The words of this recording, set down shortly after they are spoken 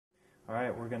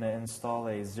Alright, we're going to install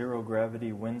a zero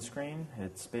gravity windscreen.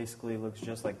 It basically looks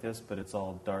just like this, but it's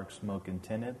all dark smoke and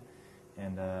tinted.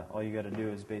 And all you got to do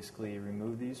is basically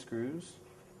remove these screws.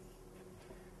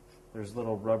 There's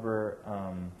little rubber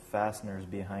fasteners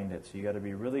behind it, so you got to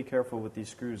be really careful with these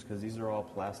screws because these are all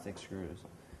plastic screws.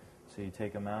 So you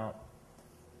take them out,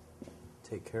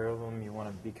 take care of them. You want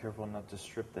to be careful not to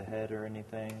strip the head or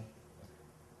anything.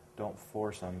 Don't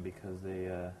force them because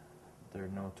they're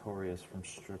notorious from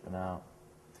stripping out.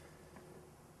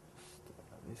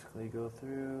 Just basically go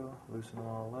through, loosen them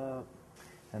all up,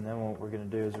 and then what we're going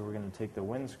to do is we're going to take the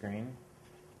windscreen,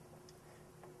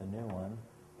 the new one,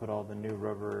 put all the new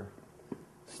rubber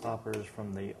stoppers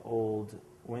from the old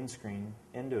windscreen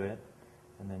into it,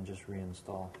 and then just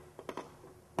reinstall.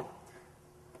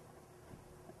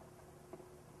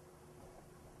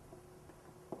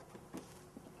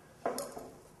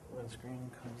 Windscreen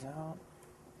comes out.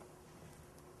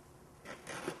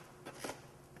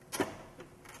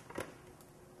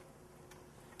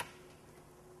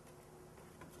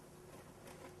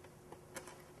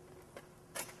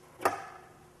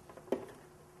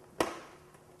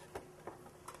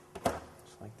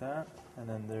 Like that, and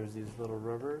then there's these little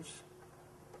rubbers.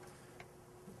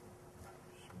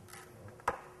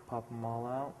 Pop them all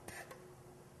out.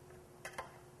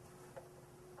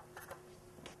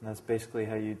 And that's basically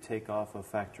how you take off a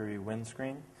factory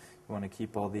windscreen. You want to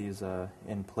keep all these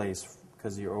in place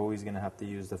because you're always going to have to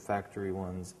use the factory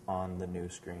ones on the new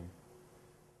screen.